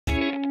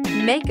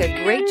Make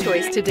a great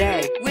choice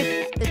today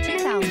with the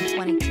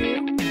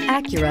 2022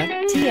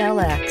 Acura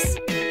TLX.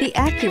 The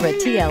Acura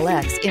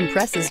TLX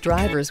impresses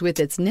drivers with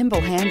its nimble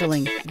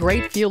handling,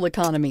 great fuel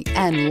economy,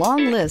 and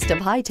long list of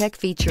high-tech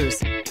features.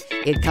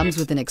 It comes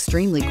with an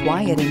extremely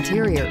quiet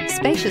interior,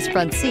 spacious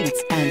front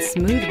seats, and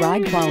smooth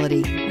ride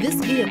quality. This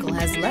vehicle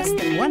has less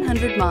than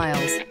 100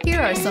 miles.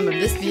 Here are some of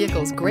this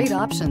vehicle's great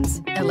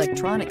options: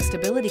 electronic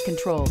stability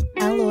control,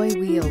 alloy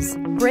wheels,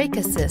 brake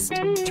assist,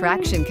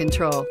 traction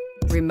control,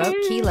 remote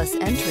keyless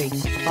entry,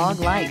 fog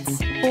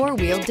lights,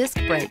 four-wheel disc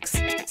brakes,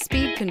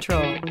 speed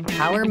control,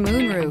 power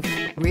moonroof,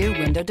 rear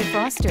window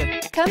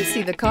defroster. Come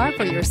see the car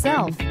for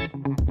yourself.